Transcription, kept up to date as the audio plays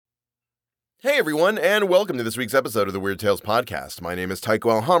Hey everyone, and welcome to this week's episode of the Weird Tales Podcast. My name is Tycho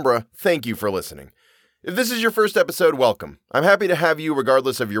Alhambra. Thank you for listening. If this is your first episode, welcome. I'm happy to have you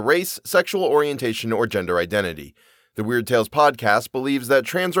regardless of your race, sexual orientation, or gender identity. The Weird Tales Podcast believes that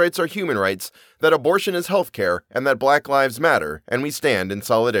trans rights are human rights, that abortion is healthcare, and that Black Lives Matter, and we stand in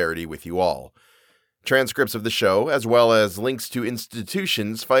solidarity with you all. Transcripts of the show, as well as links to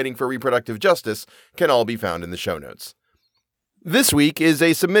institutions fighting for reproductive justice, can all be found in the show notes. This week is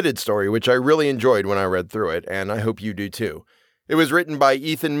a submitted story, which I really enjoyed when I read through it, and I hope you do too. It was written by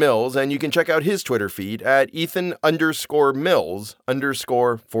Ethan Mills, and you can check out his Twitter feed at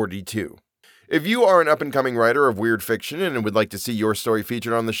Ethan_Mills_42. If you are an up-and-coming writer of weird fiction and would like to see your story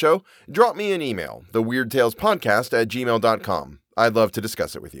featured on the show, drop me an email, theweirdtalespodcast@gmail.com. I'd love to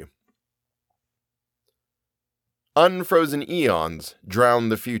discuss it with you. Unfrozen Eons Drown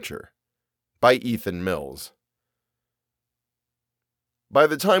the Future by Ethan Mills. By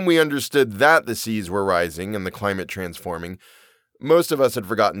the time we understood that the seas were rising and the climate transforming, most of us had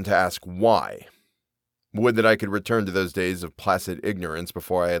forgotten to ask why. Would that I could return to those days of placid ignorance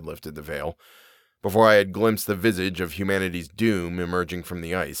before I had lifted the veil, before I had glimpsed the visage of humanity's doom emerging from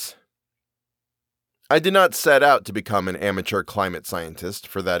the ice. I did not set out to become an amateur climate scientist,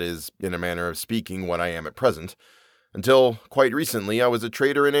 for that is, in a manner of speaking, what I am at present. Until quite recently, I was a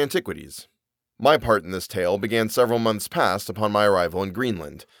trader in antiquities. My part in this tale began several months past upon my arrival in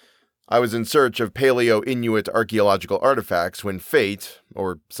Greenland. I was in search of Paleo-Inuit archaeological artifacts when fate,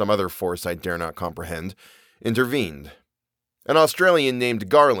 or some other force I dare not comprehend, intervened. An Australian named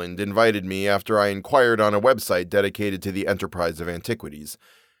Garland invited me after I inquired on a website dedicated to the enterprise of antiquities.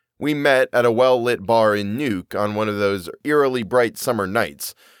 We met at a well-lit bar in Nuuk on one of those eerily bright summer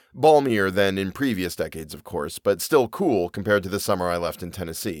nights, balmier than in previous decades, of course, but still cool compared to the summer I left in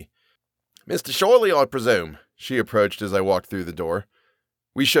Tennessee. "Mr. Shorley, I presume," she approached as I walked through the door.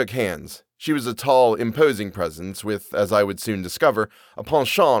 We shook hands. She was a tall, imposing presence with, as I would soon discover, a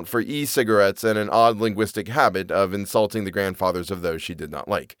penchant for e-cigarettes and an odd linguistic habit of insulting the grandfathers of those she did not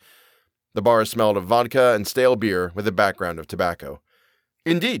like. The bar smelled of vodka and stale beer with a background of tobacco.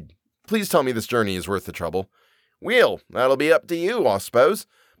 "Indeed. Please tell me this journey is worth the trouble." "Well, that'll be up to you, I suppose.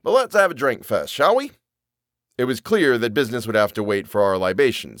 But let's have a drink first, shall we?" It was clear that business would have to wait for our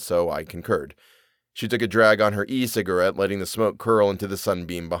libations, so I concurred. She took a drag on her e-cigarette, letting the smoke curl into the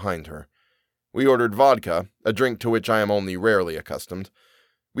sunbeam behind her. We ordered vodka, a drink to which I am only rarely accustomed.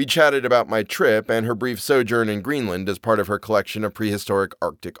 We chatted about my trip and her brief sojourn in Greenland as part of her collection of prehistoric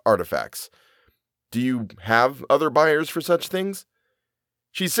Arctic artifacts. "Do you have other buyers for such things?"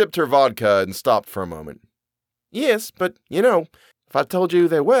 She sipped her vodka and stopped for a moment. "Yes, but, if I told you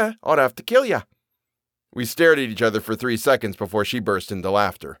there were, I'd have to kill you." We stared at each other for 3 seconds before she burst into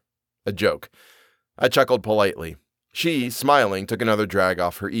laughter. A joke. I chuckled politely. She, smiling, took another drag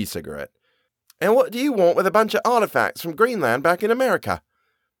off her e-cigarette. "And what do you want with a bunch of artifacts from Greenland back in America?"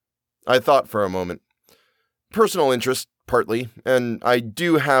 I thought for a moment. "Personal interest, partly, and I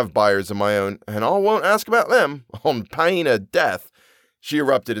do have buyers of my own, and I won't ask about them, on pain of death." She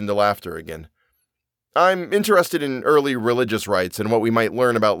erupted into laughter again. "I'm interested in early religious rites and what we might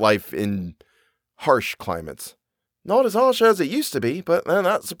learn about life in harsh climates." "Not as harsh as it used to be, but then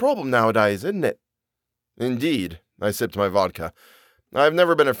that's the problem nowadays, isn't it?" "Indeed." I sipped my vodka. I've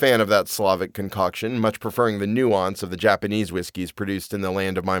never been a fan of that Slavic concoction, much preferring the nuance of the Japanese whiskeys produced in the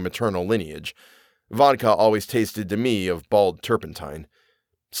land of my maternal lineage. Vodka always tasted to me of bald turpentine.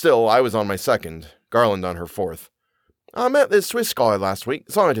 Still, I was on my second, Garland on her fourth. "I met this Swiss guy last week,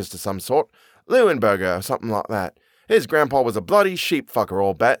 scientist of some sort, Leuenberger or something like that. His grandpa was a bloody sheep-fucker,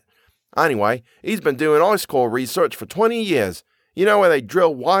 I'll bet. Anyway, he's been doing ice core research for 20 years. You know where they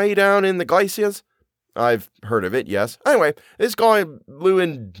drill way down in the glaciers?" "I've heard of it, yes." "Anyway, this guy,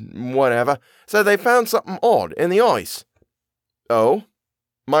 whatever, said they found something odd in the ice." "Oh?"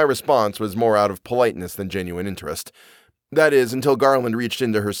 My response was more out of politeness than genuine interest. That is, until Garland reached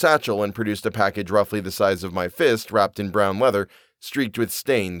into her satchel and produced a package roughly the size of my fist, wrapped in brown leather, streaked with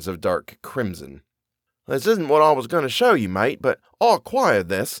stains of dark crimson. "This isn't what I was going to show you, mate, but I acquired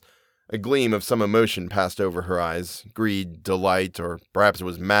this." A gleam of some emotion passed over her eyes, greed, delight, or perhaps it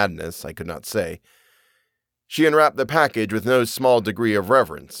was madness, I could not say. She unwrapped the package with no small degree of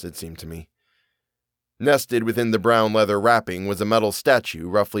reverence, it seemed to me. Nested within the brown leather wrapping was a metal statue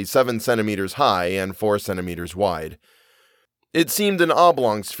roughly 7 centimeters high and 4 centimeters wide. It seemed an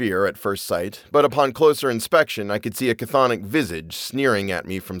oblong sphere at first sight, but upon closer inspection I could see a chthonic visage sneering at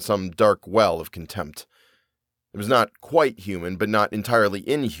me from some dark well of contempt. It was not quite human, but not entirely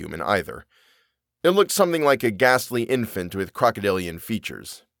inhuman either. It looked something like a ghastly infant with crocodilian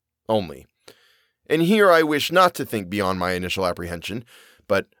features. Only. And here I wish not to think beyond my initial apprehension,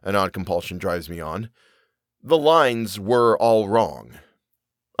 but an odd compulsion drives me on. The lines were all wrong.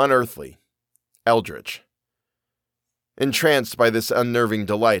 Unearthly. Eldritch. Entranced by this unnerving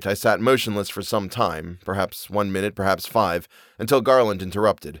delight, I sat motionless for some time, perhaps 1 minute, perhaps 5, until Garland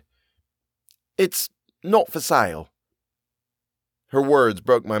interrupted. "It's not for sale." Her words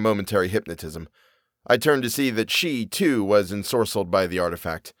broke my momentary hypnotism. I turned to see that she, too, was ensorcelled by the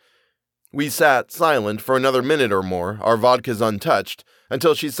artifact. We sat silent for another minute or more, our vodkas untouched,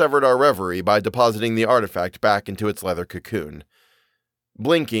 until she severed our reverie by depositing the artifact back into its leather cocoon.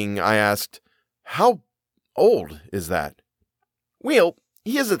 Blinking, I asked, "How old is that?" "Well,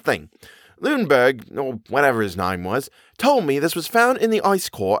 here's the thing. Lundberg, or whatever his name was, told me this was found in the ice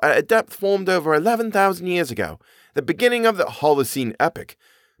core at a depth formed over 11,000 years ago, the beginning of the Holocene epoch.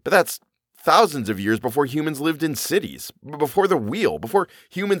 But that's thousands of years before humans lived in cities, before the wheel, before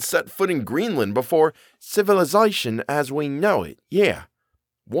humans set foot in Greenland, before civilization as we know it. Yeah.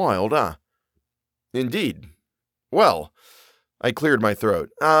 Wild, huh?" "Indeed. Well," I cleared my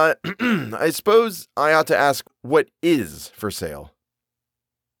throat. I suppose I ought to ask, what is for sale?"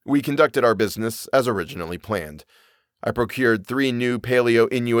 We conducted our business as originally planned. I procured 3 new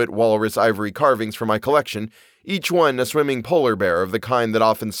Paleo-Inuit walrus ivory carvings for my collection, each one a swimming polar bear of the kind that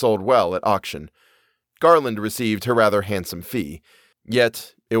often sold well at auction. Garland received her rather handsome fee,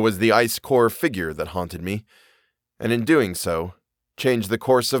 yet it was the ice core figure that haunted me, and in doing so, changed the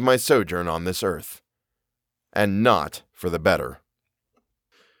course of my sojourn on this earth. And not for the better.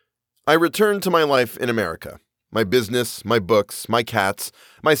 I returned to my life in America. My business, my books, my cats,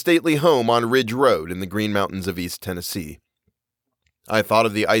 my stately home on Ridge Road in the Green Mountains of East Tennessee. I thought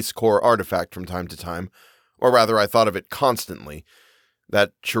of the ice core artifact from time to time, or rather I thought of it constantly,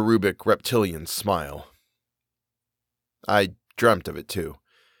 that cherubic reptilian smile. I dreamt of it too.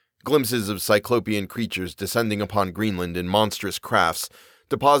 Glimpses of cyclopean creatures descending upon Greenland in monstrous crafts,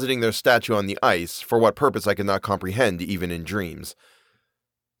 depositing their statue on the ice, for what purpose I could not comprehend even in dreams.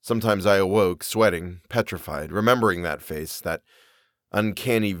 Sometimes I awoke, sweating, petrified, remembering that face, that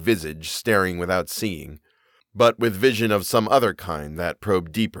uncanny visage staring without seeing, but with vision of some other kind that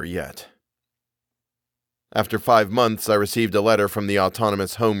probed deeper yet. After 5 months, I received a letter from the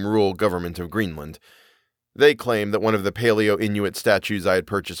autonomous Home Rule government of Greenland. They claimed that one of the Paleo-Inuit statues I had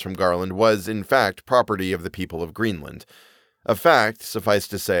purchased from Garland was, in fact, property of the people of Greenland. A fact, suffice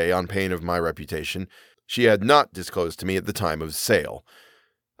to say, on pain of my reputation, she had not disclosed to me at the time of sale.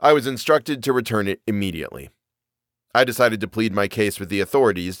 I was instructed to return it immediately. I decided to plead my case with the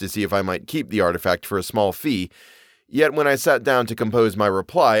authorities to see if I might keep the artifact for a small fee, yet when I sat down to compose my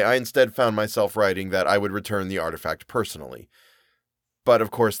reply, I instead found myself writing that I would return the artifact personally. But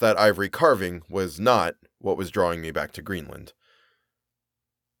of course that ivory carving was not what was drawing me back to Greenland.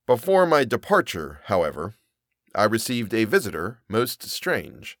 Before my departure, however, I received a visitor most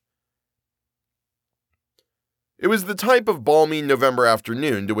strange. It was the type of balmy November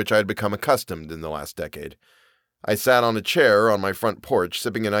afternoon to which I had become accustomed in the last decade. I sat on a chair on my front porch,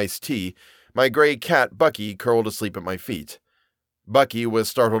 sipping an iced tea, my gray cat Bucky curled asleep at my feet. Bucky was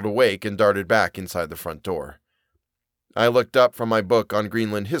startled awake and darted back inside the front door. I looked up from my book on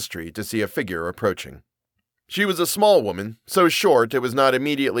Greenland history to see a figure approaching. She was a small woman, so short it was not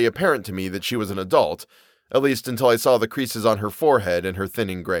immediately apparent to me that she was an adult, at least until I saw the creases on her forehead and her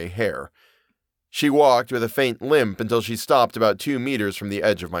thinning gray hair. She walked with a faint limp until she stopped about 2 meters from the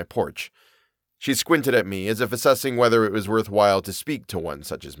edge of my porch. She squinted at me as if assessing whether it was worthwhile to speak to one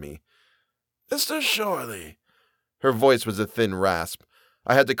such as me. "Mr. Shorley." Her voice was a thin rasp.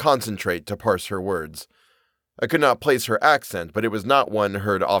 I had to concentrate to parse her words. I could not place her accent, but it was not one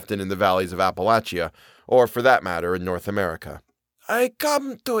heard often in the valleys of Appalachia, or for that matter in North America. "I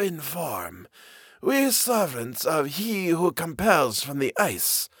come to inform. We servants of He who compels from the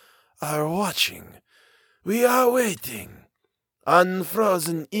ice are watching. We are waiting.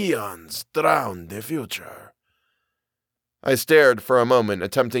 Unfrozen eons drown the future." I stared for a moment,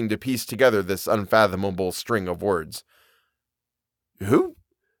 attempting to piece together this unfathomable string of words. Who?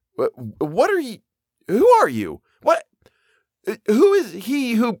 What are you? Who are you? What? Who is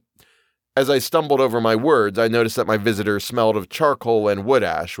he who... As I stumbled over my words, I noticed that my visitor smelled of charcoal and wood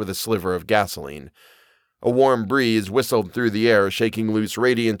ash with a sliver of gasoline. A warm breeze whistled through the air, shaking loose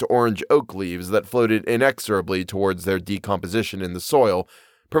radiant orange oak leaves that floated inexorably towards their decomposition in the soil,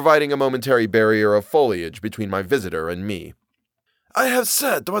 providing a momentary barrier of foliage between my visitor and me. "I have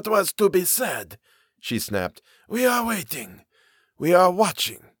said what was to be said," she snapped. "We are waiting. We are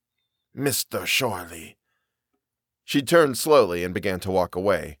watching. Mr. Shorley." She turned slowly and began to walk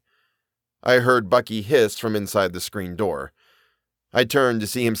away. I heard Bucky hiss from inside the screen door. I turned to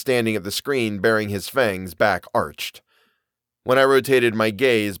see him standing at the screen, bearing his fangs back arched. When I rotated my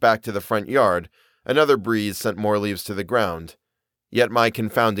gaze back to the front yard, another breeze sent more leaves to the ground, yet my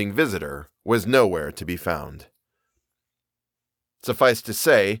confounding visitor was nowhere to be found. Suffice to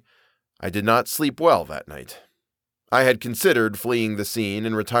say, I did not sleep well that night. I had considered fleeing the scene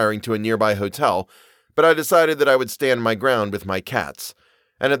and retiring to a nearby hotel, but I decided that I would stand my ground with my cats,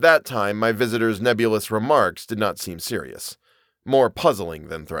 and at that time my visitor's nebulous remarks did not seem serious, more puzzling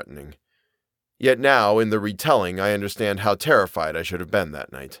than threatening. Yet now, in the retelling, I understand how terrified I should have been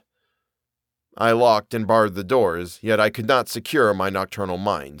that night. I locked and barred the doors, yet I could not secure my nocturnal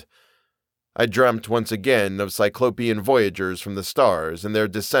mind. I dreamt once again of Cyclopean voyagers from the stars and their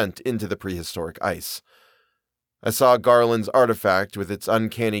descent into the prehistoric ice. I saw Garland's artifact with its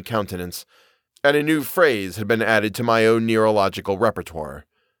uncanny countenance, and a new phrase had been added to my own neurological repertoire.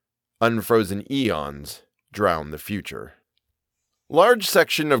 Unfrozen Eons drown the future. Large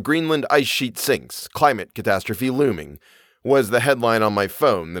section of Greenland ice sheet sinks, climate catastrophe looming, was the headline on my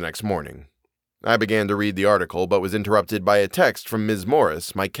phone the next morning. I began to read the article, but was interrupted by a text from Ms.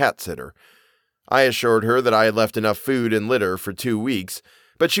 Morris, my cat sitter. I assured her that I had left enough food and litter for 2 weeks,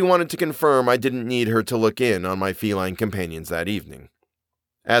 but she wanted to confirm I didn't need her to look in on my feline companions that evening.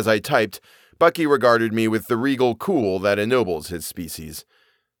 As I typed, Bucky regarded me with the regal cool that ennobles his species.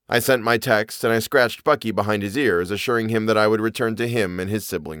 I sent my text, and I scratched Bucky behind his ears, assuring him that I would return to him and his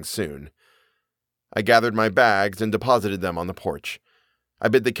siblings soon. I gathered my bags and deposited them on the porch. I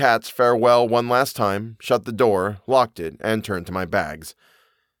bid the cats farewell one last time, shut the door, locked it, and turned to my bags.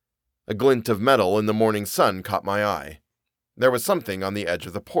 A glint of metal in the morning sun caught my eye. There was something on the edge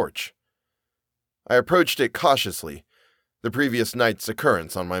of the porch. I approached it cautiously, the previous night's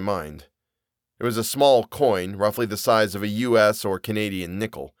occurrence on my mind. It was a small coin, roughly the size of a U.S. or Canadian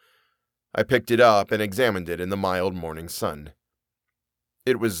nickel. I picked it up and examined it in the mild morning sun.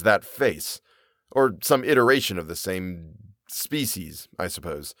 It was that face, or some iteration of the same species, I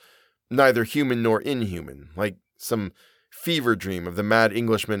suppose, neither human nor inhuman, like some fever dream of the mad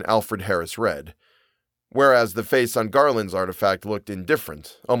Englishman Alfred Harris Read. Whereas the face on Garland's artifact looked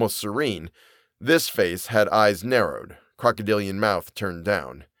indifferent, almost serene, this face had eyes narrowed, crocodilian mouth turned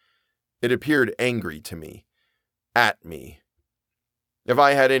down. It appeared angry to me. At me. If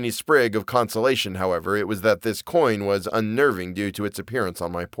I had any sprig of consolation, however, it was that this coin was unnerving due to its appearance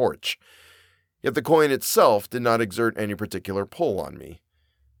on my porch. Yet the coin itself did not exert any particular pull on me,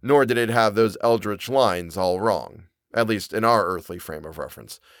 nor did it have those eldritch lines all wrong, at least in our earthly frame of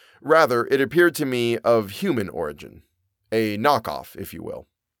reference. Rather, it appeared to me of human origin, a knockoff, if you will.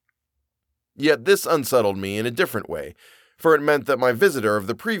 Yet this unsettled me in a different way, for it meant that my visitor of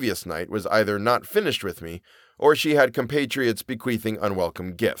the previous night was either not finished with me, or she had compatriots bequeathing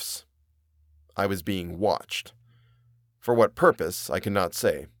unwelcome gifts. I was being watched. For what purpose, I cannot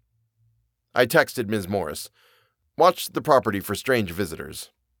say. I texted Ms. Morris. Watch the property for strange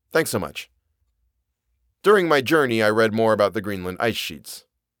visitors. Thanks so much. During my journey, I read more about the Greenland ice sheets.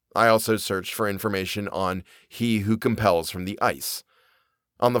 I also searched for information on He Who Compels from the Ice.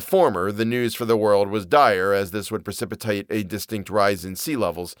 On the former, the news for the world was dire, as this would precipitate a distinct rise in sea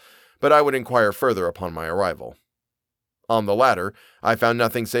levels, but I would inquire further upon my arrival. On the latter, I found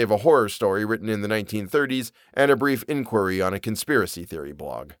nothing save a horror story written in the 1930s and a brief inquiry on a conspiracy theory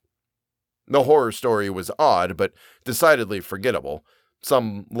blog. The horror story was odd, but decidedly forgettable.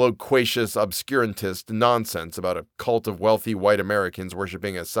 Some loquacious obscurantist nonsense about a cult of wealthy white Americans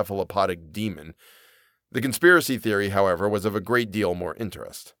worshipping a cephalopodic demon. The conspiracy theory, however, was of a great deal more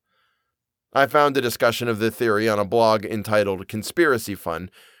interest. I found a discussion of the theory on a blog entitled Conspiracy Fun,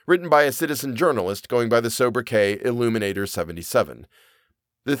 written by a citizen journalist going by the sobriquet Illuminator77.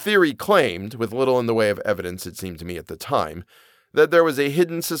 The theory claimed, with little in the way of evidence it seemed to me at the time, that there was a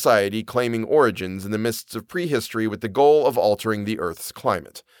hidden society claiming origins in the mists of prehistory with the goal of altering the Earth's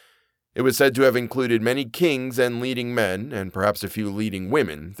climate. It was said to have included many kings and leading men, and perhaps a few leading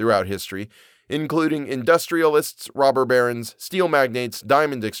women, throughout history, including industrialists, robber barons, steel magnates,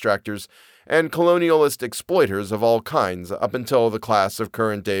 diamond extractors, and colonialist exploiters of all kinds up until the class of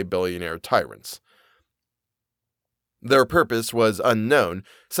current-day billionaire tyrants. Their purpose was unknown,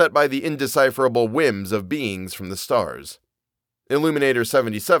 set by the indecipherable whims of beings from the stars. Illuminator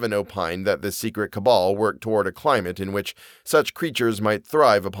 77 opined that this secret cabal worked toward a climate in which such creatures might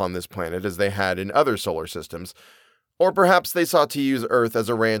thrive upon this planet as they had in other solar systems, or perhaps they sought to use Earth as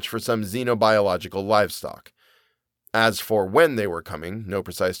a ranch for some xenobiological livestock. As for when they were coming, no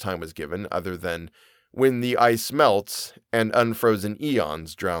precise time was given, other than when the ice melts and unfrozen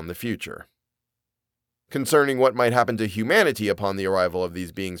eons drown the future. Concerning what might happen to humanity upon the arrival of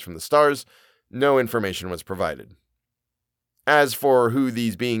these beings from the stars, no information was provided. As for who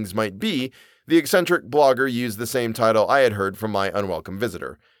these beings might be, The eccentric blogger used the same title I had heard from my unwelcome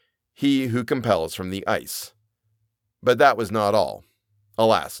visitor, He Who Compels from the Ice. But that was not all.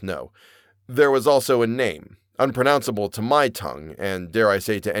 Alas, no. There was also a name, unpronounceable to my tongue, and dare I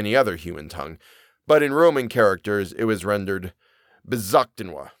say to any other human tongue, but in Roman characters it was rendered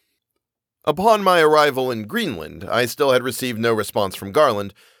Bezoktinwa. Upon my arrival in Greenland, I still had received no response from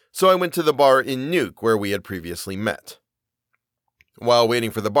Garland, so I went to the bar in Nuuk where we had previously met. While waiting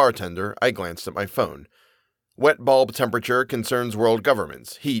for the bartender, I glanced at my phone. Wet bulb temperature concerns world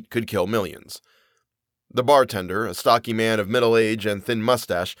governments. Heat could kill millions. The bartender, a stocky man of middle age and thin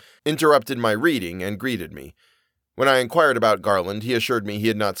mustache, interrupted my reading and greeted me. When I inquired about Garland, he assured me he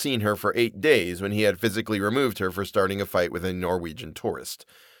had not seen her for 8 days when he had physically removed her for starting a fight with a Norwegian tourist.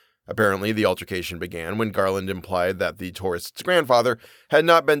 Apparently, the altercation began when Garland implied that the tourist's grandfather had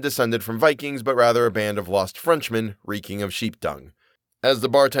not been descended from Vikings, but rather a band of lost Frenchmen reeking of sheep dung. As the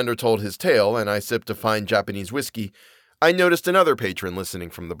bartender told his tale and I sipped a fine Japanese whiskey, I noticed another patron listening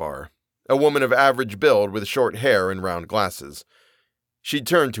from the bar, a woman of average build with short hair and round glasses. She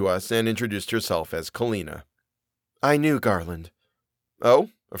turned to us and introduced herself as Kalina. I knew Garland. Oh,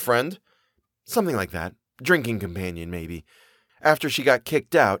 a friend? Something like that. Drinking companion, maybe. After she got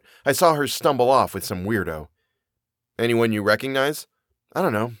kicked out, I saw her stumble off with some weirdo. Anyone you recognize? I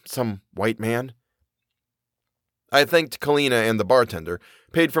don't know, some white man. I thanked Kalina and the bartender,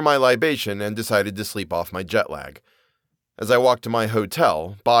 paid for my libation, and decided to sleep off my jet lag. As I walked to my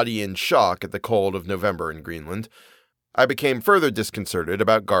hotel, body in shock at the cold of November in Greenland, I became further disconcerted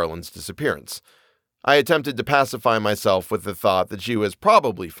about Garland's disappearance. I attempted to pacify myself with the thought that she was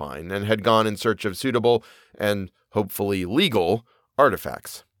probably fine and had gone in search of suitable and, hopefully legal,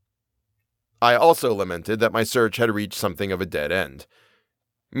 artifacts. I also lamented that my search had reached something of a dead end.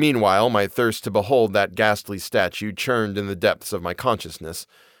 Meanwhile, my thirst to behold that ghastly statue churned in the depths of my consciousness.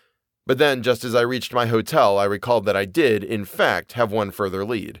 But then, just as I reached my hotel, I recalled that I did, in fact, have one further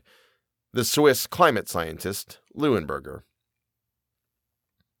lead. The Swiss climate scientist, Leuenberger.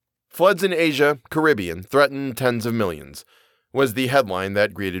 Floods in Asia, Caribbean, threaten tens of millions, was the headline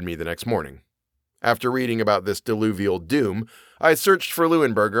that greeted me the next morning. After reading about this diluvial doom, I searched for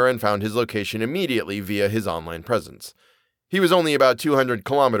Leuenberger and found his location immediately via his online presence. He was only about 200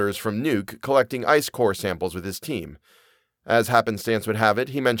 kilometers from Nuuk, collecting ice core samples with his team. As happenstance would have it,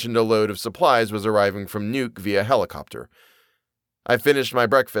 he mentioned a load of supplies was arriving from Nuuk via helicopter. I finished my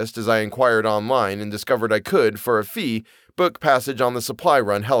breakfast as I inquired online and discovered I could, for a fee, book passage on the supply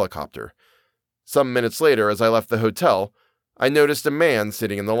run helicopter. Some minutes later, as I left the hotel, I noticed a man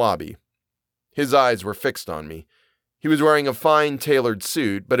sitting in the lobby. His eyes were fixed on me. He was wearing a fine tailored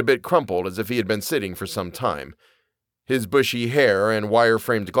suit, but a bit crumpled as if he had been sitting for some time. His bushy hair and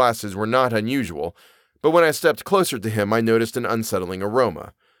wire-framed glasses were not unusual, but when I stepped closer to him, I noticed an unsettling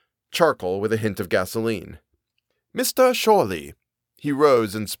aroma. Charcoal with a hint of gasoline. Mr. Shorley. He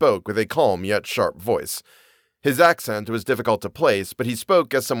rose and spoke with a calm yet sharp voice. His accent was difficult to place, but he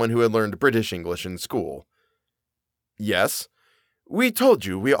spoke as someone who had learned British English in school. Yes? We told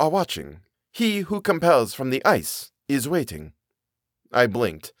you we are watching. He who compels from the ice is waiting. I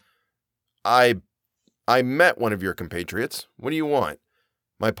blinked. I met one of your compatriots. What do you want?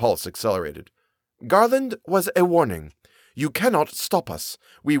 My pulse accelerated. Garland was a warning. You cannot stop us.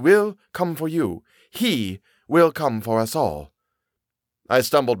 We will come for you. He will come for us all. I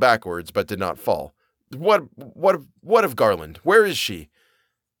stumbled backwards, but did not fall. What of Garland? Where is she?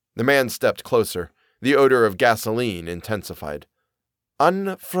 The man stepped closer. The odor of gasoline intensified.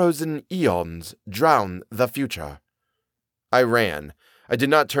 Unfrozen eons drown the future. I ran. I did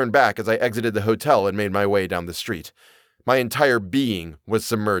not turn back as I exited the hotel and made my way down the street. My entire being was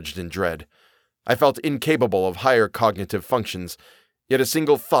submerged in dread. I felt incapable of higher cognitive functions, yet a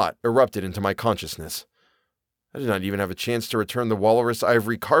single thought erupted into my consciousness. I did not even have a chance to return the walrus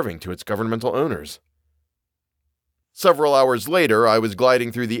ivory carving to its governmental owners. Several hours later, I was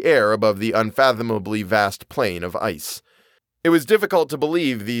gliding through the air above the unfathomably vast plain of ice. It was difficult to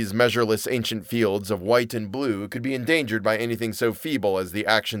believe these measureless ancient fields of white and blue could be endangered by anything so feeble as the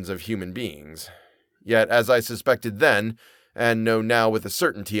actions of human beings. Yet, as I suspected then, and know now with a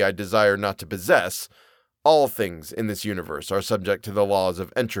certainty I desire not to possess, all things in this universe are subject to the laws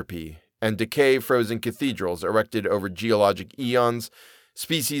of entropy, and decay frozen cathedrals erected over geologic eons,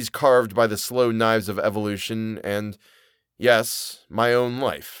 species carved by the slow knives of evolution, and, yes, my own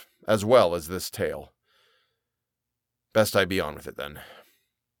life, as well as this tale. Best I be on with it, then.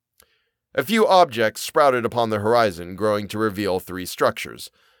 A few objects sprouted upon the horizon, growing to reveal 3 structures.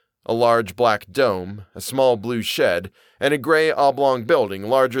 A large black dome, a small blue shed, and a gray oblong building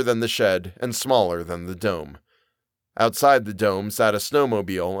larger than the shed and smaller than the dome. Outside the dome sat a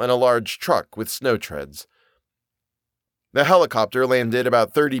snowmobile and a large truck with snow treads. The helicopter landed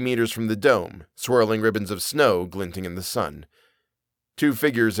about 30 meters from the dome, swirling ribbons of snow glinting in the sun. 2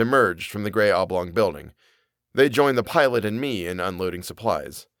 figures emerged from the gray oblong building. They joined the pilot and me in unloading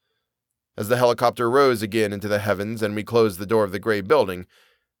supplies. As the helicopter rose again into the heavens and we closed the door of the gray building,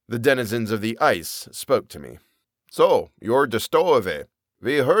 the denizens of the ice spoke to me. "So, you're the stowaway.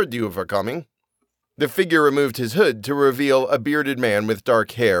 We heard you were coming." The figure removed his hood to reveal a bearded man with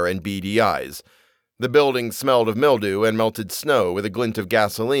dark hair and beady eyes. The building smelled of mildew and melted snow with a glint of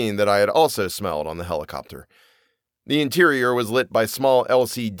gasoline that I had also smelled on the helicopter. The interior was lit by small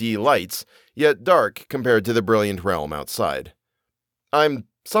LCD lights, yet dark compared to the brilliant realm outside. I'm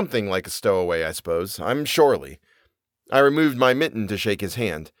something like a stowaway, I suppose. I'm surely. I removed my mitten to shake his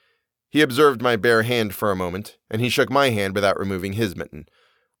hand. He observed my bare hand for a moment, and he shook my hand without removing his mitten.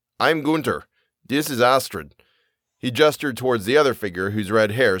 "I'm Gunter. This is Astrid." He gestured towards the other figure whose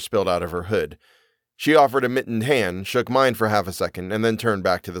red hair spilled out of her hood. She offered a mittened hand, shook mine for half a second, and then turned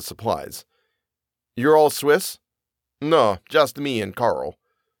back to the supplies. "You're all Swiss?" "No, just me and Carl."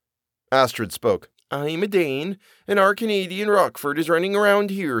 Astrid spoke. "I'm a Dane, and our Canadian Rockford is running around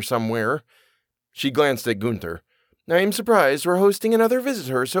here somewhere." She glanced at Gunter. "I'm surprised we're hosting another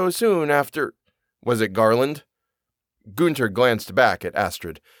visitor so soon after—" Was it Garland? Gunter glanced back at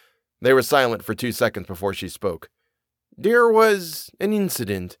Astrid. They were silent for 2 seconds before she spoke. "There was an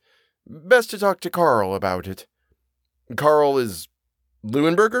incident. Best to talk to Carl about it." "Carl is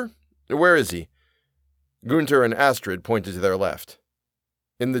Leuenberger? Where is he?" Gunter and Astrid pointed to their left.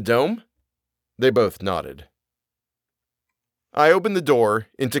 "In the dome?" They both nodded. I opened the door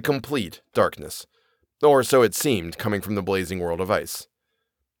into complete darkness. Or so it seemed, coming from the blazing world of ice.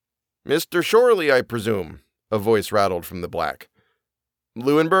 "Mr. Shorley, I presume," a voice rattled from the black.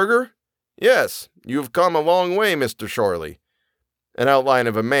 "Leuenberger? Yes, you've come a long way, Mr. Shorley." An outline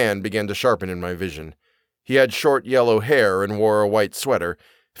of a man began to sharpen in my vision. He had short yellow hair and wore a white sweater,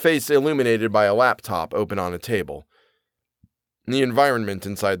 face illuminated by a laptop open on a table. The environment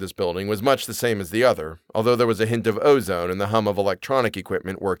inside this building was much the same as the other, although there was a hint of ozone and the hum of electronic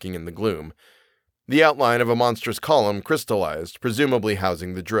equipment working in the gloom. The outline of a monstrous column crystallized, presumably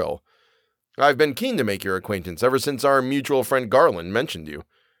housing the drill. "I've been keen to make your acquaintance ever since our mutual friend Garland mentioned you."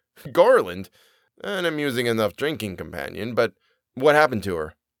 "Garland? An amusing enough drinking companion, but what happened to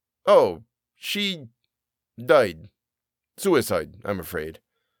her?" "Oh, she died. Suicide, I'm afraid."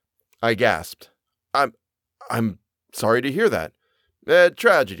 I gasped. I'm sorry to hear that." "A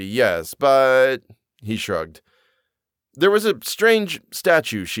tragedy, yes, but—" He shrugged. "There was a strange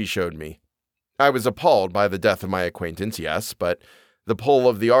statue she showed me. I was appalled by the death of my acquaintance, yes, but the pull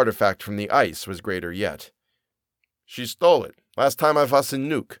of the artifact from the ice was greater yet." "She stole it, last time I was in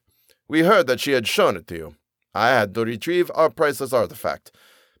Nuuk. We heard that she had shown it to you. I had to retrieve our priceless artifact.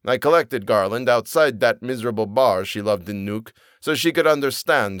 I collected Garland outside that miserable bar she loved in Nuuk, so she could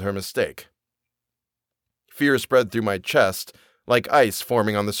understand her mistake." Fear spread through my chest, like ice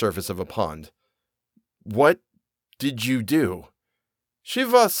forming on the surface of a pond. "What did you do?" "She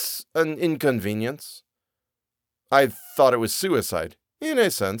was an inconvenience." "I thought it was suicide." "In a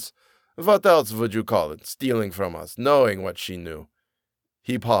sense. What else would you call it, stealing from us, knowing what she knew?"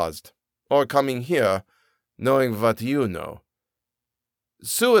 He paused. "Or coming here, knowing what you know."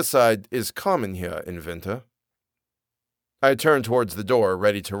 "Suicide is common here in winter." I turned towards the door,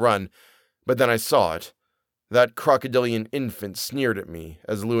 ready to run, but then I saw it. That crocodilian infant sneered at me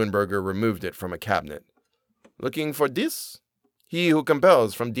as Leuenberger removed it from a cabinet. "Looking for this? He who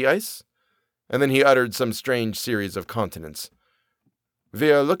compels from the ice?" And then he uttered some strange series of consonants.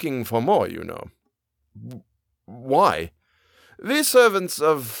 "We are looking for more, you know." "Why?" "We servants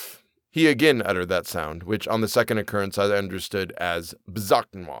of—" He again uttered that sound, which on the second occurrence I understood as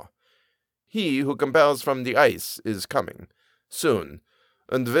bzaknwa. "He who compels from the ice is coming, soon,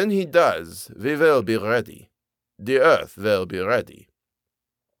 and when he does, we will be ready. The earth will be ready."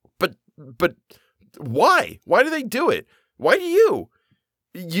 But, why? Why do they do it? Why do you?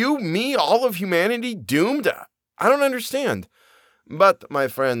 You, me, all of humanity doomed? I don't understand. But, my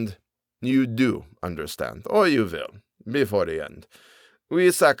friend, you do understand, or you will, before the end.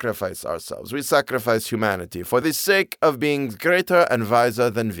 We sacrifice ourselves, we sacrifice humanity for the sake of being greater and wiser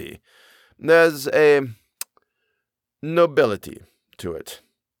than we. There's a nobility to it.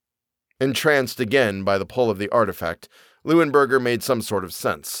 Entranced again by the pull of the artifact, Leuenberger made some sort of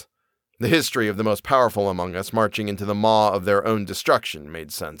sense. The history of the most powerful among us marching into the maw of their own destruction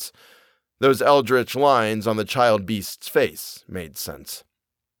made sense. Those eldritch lines on the child beast's face made sense.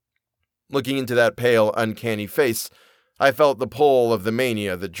 Looking into that pale, uncanny face, I felt the pull of the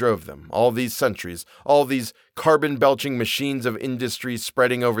mania that drove them, all these centuries, all these carbon-belching machines of industry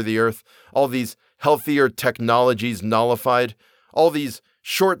spreading over the earth, all these healthier technologies nullified, all these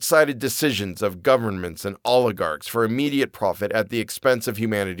short-sighted decisions of governments and oligarchs for immediate profit at the expense of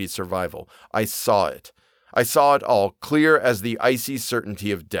humanity's survival. I saw it. I saw it all, clear as the icy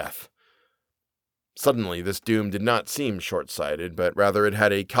certainty of death. Suddenly, this doom did not seem short-sighted, but rather it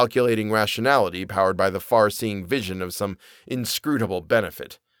had a calculating rationality powered by the far-seeing vision of some inscrutable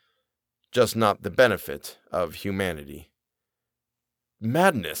benefit. Just not the benefit of humanity.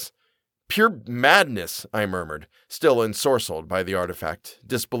 Madness! Pure madness, I murmured, still ensorcelled by the artifact,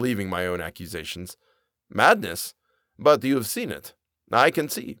 disbelieving my own accusations. Madness? But you have seen it. I can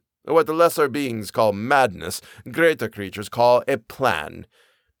see. What the lesser beings call madness, greater creatures call a plan.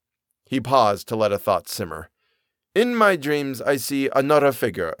 He paused to let a thought simmer. In my dreams, I see another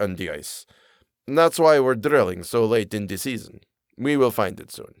figure on the ice. That's why we're drilling so late in the season. We will find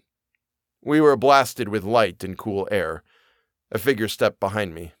it soon. We were blasted with light and cool air. A figure stepped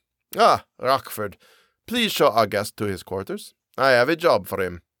behind me. Ah, Rockford, please show our guest to his quarters. I have a job for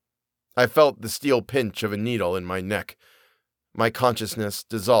him. I felt the steel pinch of a needle in my neck. My consciousness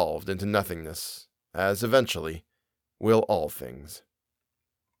dissolved into nothingness, as eventually will all things.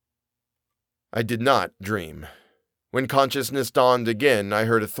 I did not dream. When consciousness dawned again, I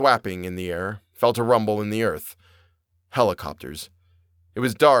heard a thwapping in the air, felt a rumble in the earth. Helicopters. It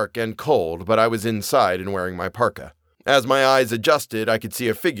was dark and cold, but I was inside and wearing my parka. As my eyes adjusted, I could see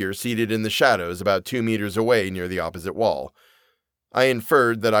a figure seated in the shadows about 2 meters away near the opposite wall. I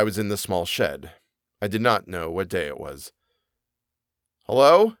inferred that I was in the small shed. I did not know what day it was.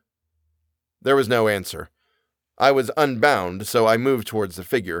 Hello? There was no answer. I was unbound, so I moved towards the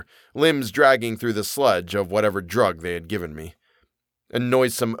figure, limbs dragging through the sludge of whatever drug they had given me. A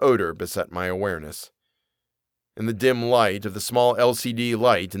noisome odor beset my awareness. In the dim light of the small LCD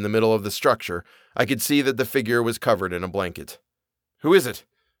light in the middle of the structure, I could see that the figure was covered in a blanket. Who is it?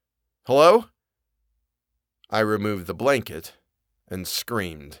 Hello? I removed the blanket and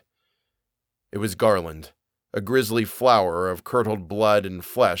screamed. It was Garland. A grisly flower of curdled blood and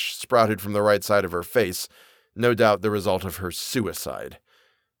flesh sprouted from the right side of her face, no doubt the result of her suicide.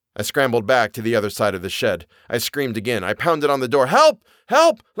 I scrambled back to the other side of the shed. I screamed again. I pounded on the door. Help!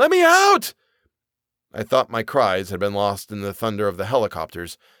 Help! Let me out! I thought my cries had been lost in the thunder of the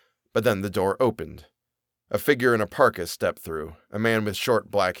helicopters, but then the door opened. A figure in a parka stepped through, a man with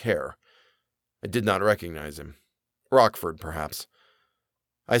short black hair. I did not recognize him. Rockford, perhaps.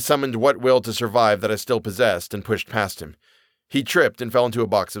 I summoned what will to survive that I still possessed and pushed past him. He tripped and fell into a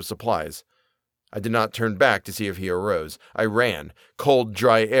box of supplies. I did not turn back to see if he arose. I ran. Cold,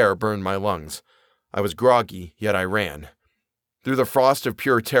 dry air burned my lungs. I was groggy, yet I ran. Through the frost of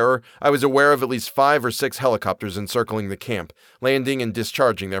pure terror, I was aware of at least 5 or 6 helicopters encircling the camp, landing and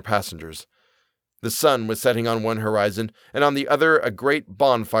discharging their passengers. The sun was setting on one horizon, and on the other a great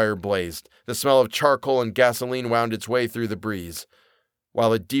bonfire blazed. The smell of charcoal and gasoline wound its way through the breeze.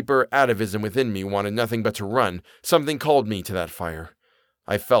 While a deeper atavism within me wanted nothing but to run, something called me to that fire.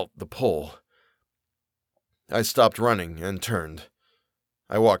 I felt the pull. I stopped running and turned.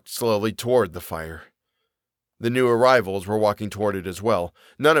 I walked slowly toward the fire. The new arrivals were walking toward it as well,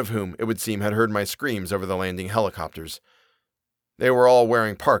 none of whom, it would seem, had heard my screams over the landing helicopters. They were all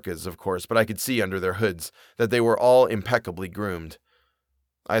wearing parkas, of course, but I could see under their hoods that they were all impeccably groomed.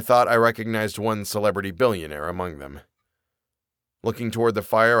 I thought I recognized one celebrity billionaire among them. Looking toward the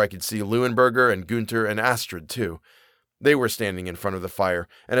fire, I could see Leuenberger and Gunther and Astrid, too. They were standing in front of the fire,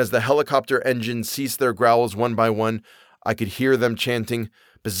 and as the helicopter engines ceased their growls one by one, I could hear them chanting,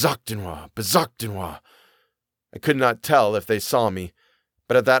 "Besochtenois, Besochtenois." I could not tell if they saw me,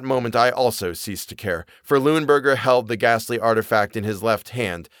 but at that moment I also ceased to care, for Leuenberger held the ghastly artifact in his left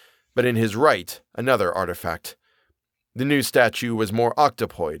hand, but in his right another artifact. The new statue was more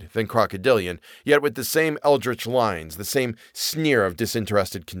octopoid than crocodilian, yet with the same eldritch lines, the same sneer of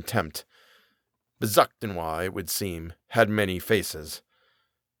disinterested contempt. Besochtenois, it would seem, had many faces.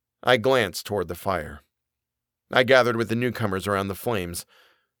 I glanced toward the fire. I gathered with the newcomers around the flames.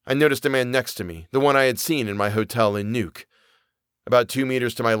 I noticed a man next to me, the one I had seen in my hotel in Nuuk. About 2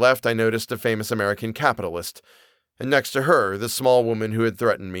 meters to my left, I noticed a famous American capitalist, and next to her, the small woman who had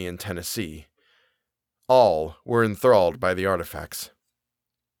threatened me in Tennessee. All were enthralled by the artifacts.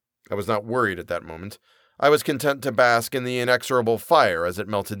 I was not worried at that moment. I was content to bask in the inexorable fire as it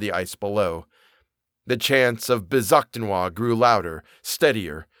melted the ice below. The chants of Besochtenois grew louder,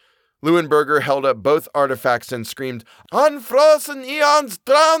 steadier. Leuenberger held up both artifacts and screamed, "Unfrozen Eons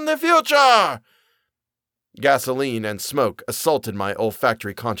drown the future!" Gasoline and smoke assaulted my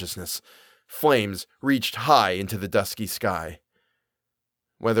olfactory consciousness. Flames reached high into the dusky sky.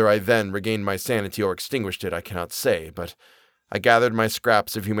 Whether I then regained my sanity or extinguished it, I cannot say, but I gathered my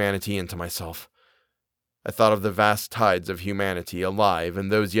scraps of humanity into myself. I thought of the vast tides of humanity alive and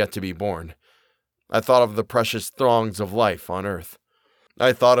those yet to be born. I thought of the precious throngs of life on Earth.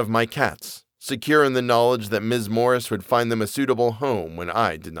 I thought of my cats, secure in the knowledge that Ms. Morris would find them a suitable home when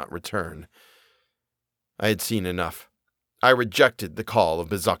I did not return. I had seen enough. I rejected the call of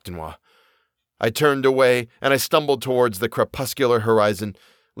Bezoktanwa. I turned away, and I stumbled towards the crepuscular horizon,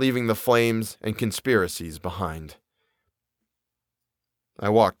 leaving the flames and conspiracies behind. I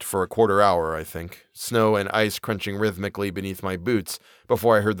walked for a quarter hour, I think, snow and ice crunching rhythmically beneath my boots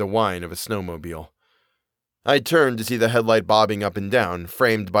before I heard the whine of a snowmobile. I turned to see the headlight bobbing up and down,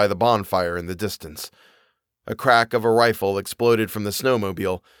 framed by the bonfire in the distance. A crack of a rifle exploded from the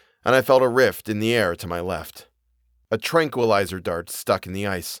snowmobile, and I felt a rift in the air to my left. A tranquilizer dart stuck in the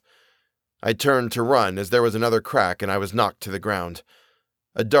ice. I turned to run as there was another crack and I was knocked to the ground.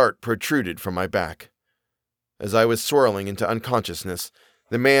 A dart protruded from my back. As I was swirling into unconsciousness,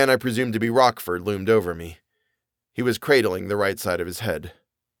 the man I presumed to be Rockford loomed over me. He was cradling the right side of his head.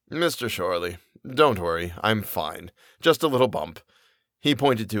 "Mr. Shorley, don't worry, I'm fine. Just a little bump." He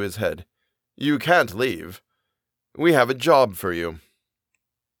pointed to his head. "You can't leave. We have a job for you."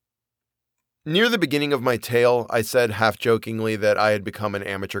 Near the beginning of my tale, I said half-jokingly that I had become an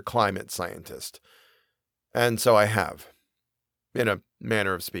amateur climate scientist. And so I have, in a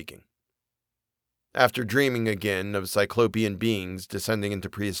manner of speaking. After dreaming again of cyclopean beings descending into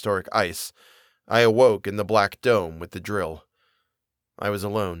prehistoric ice, I awoke in the black dome with the drill. I was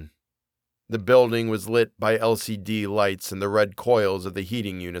alone. The building was lit by LCD lights and the red coils of the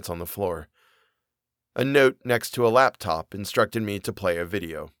heating units on the floor. A note next to a laptop instructed me to play a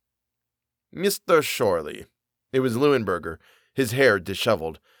video. "Mr. Shorley." It was Leuenberger, his hair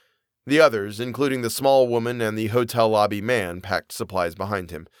disheveled. The others, including the small woman and the hotel lobby man, packed supplies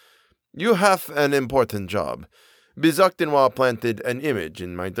behind him. "You have an important job. Bezoktanwa planted an image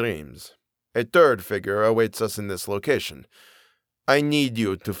in my dreams. A third figure awaits us in this location. I need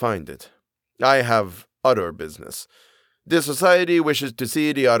you to find it. I have other business. The society wishes to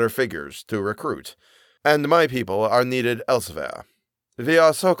see the other figures to recruit, and my people are needed elsewhere. We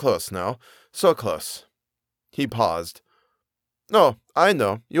are so close now, so close." He paused. "Oh, I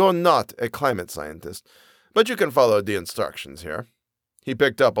know, you're not a climate scientist, but you can follow the instructions here." He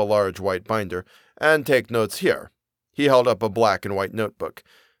picked up a large white binder, "and take notes here." He held up a black and white notebook,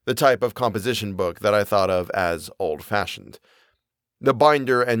 the type of composition book that I thought of as old-fashioned. The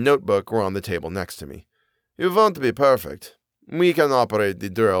binder and notebook were on the table next to me. "You won't be perfect. We can operate the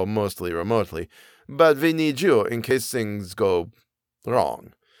drill mostly remotely, but we need you in case things go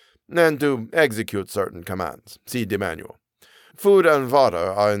wrong, and to execute certain commands. See the manual. Food and water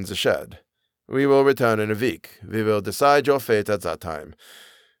are in the shed. We will return in a week. We will decide your fate at that time.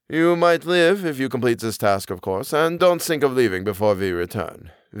 You might live if you complete this task, of course, and don't think of leaving before we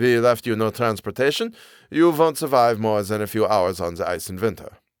return. We left you no transportation. You won't survive more than a few hours on the ice in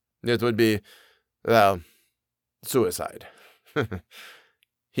winter. It would be, well, suicide."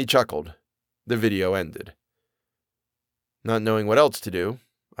 He chuckled. The video ended. Not knowing what else to do,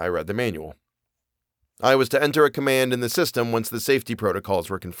 I read the manual. I was to enter a command in the system once the safety protocols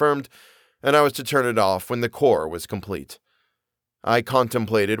were confirmed, and I was to turn it off when the core was complete. I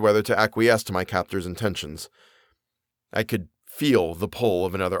contemplated whether to acquiesce to my captor's intentions. I could feel the pull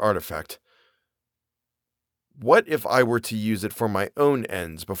of another artifact. What if I were to use it for my own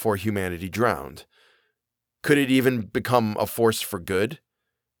ends before humanity drowned? Could it even become a force for good?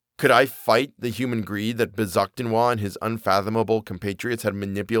 Could I fight the human greed that Bezoktanwa and his unfathomable compatriots had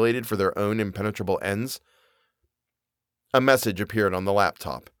manipulated for their own impenetrable ends? A message appeared on the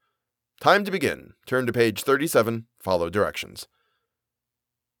laptop. "Time to begin. Turn to page 37. Follow directions."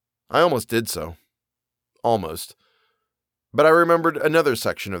 I almost did so. Almost. But I remembered another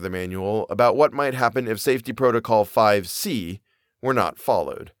section of the manual about what might happen if Safety Protocol 5C were not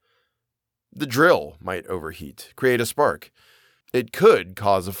followed. The drill might overheat, create a spark. It could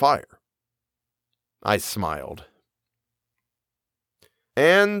cause a fire. I smiled.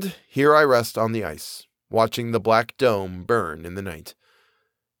 And here I rest on the ice, watching the black dome burn in the night.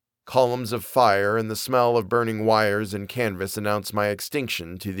 Columns of fire and the smell of burning wires and canvas announce my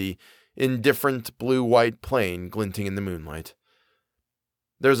extinction to the indifferent blue-white plain glinting in the moonlight.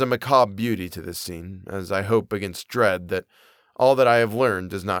 There's a macabre beauty to this scene, as I hope against dread that all that I have learned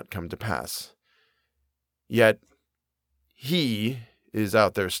does not come to pass. Yet, he is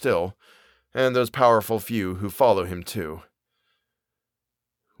out there still, and those powerful few who follow him too.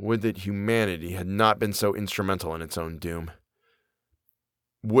 Would that humanity had not been so instrumental in its own doom.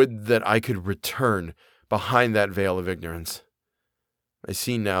 Would that I could return behind that veil of ignorance. I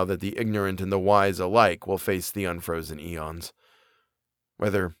see now that the ignorant and the wise alike will face the unfrozen eons.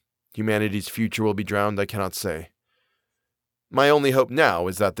 Whether humanity's future will be drowned, I cannot say. My only hope now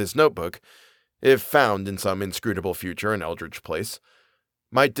is that this notebook, if found in some inscrutable future in Eldritch Place,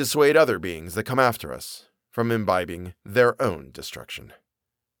 might dissuade other beings that come after us from imbibing their own destruction.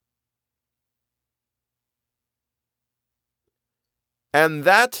 And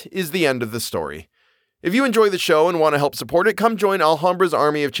that is the end of the story. If you enjoy the show and want to help support it, come join Alhambra's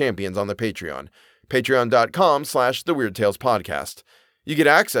Army of Champions on the Patreon, patreon.com/theweirdtalespodcast. You get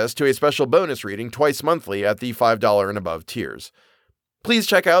access to a special bonus reading twice monthly at the $5 and above tiers. Please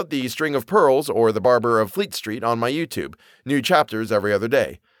check out the String of Pearls or The Barber of Fleet Street on my YouTube, new chapters every other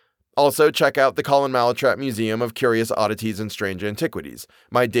day. Also, check out the Colin Malatrap Museum of Curious Oddities and Strange Antiquities,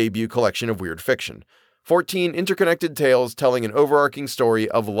 my debut collection of weird fiction. 14 interconnected tales telling an overarching story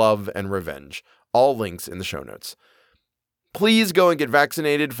of love and revenge. All links in the show notes. Please go and get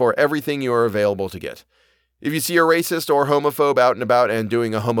vaccinated for everything you are available to get. If you see a racist or homophobe out and about and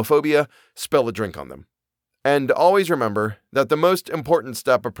doing a homophobia, spill a drink on them. And always remember that the most important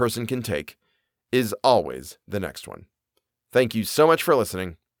step a person can take is always the next one. Thank you so much for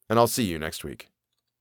listening, and I'll see you next week.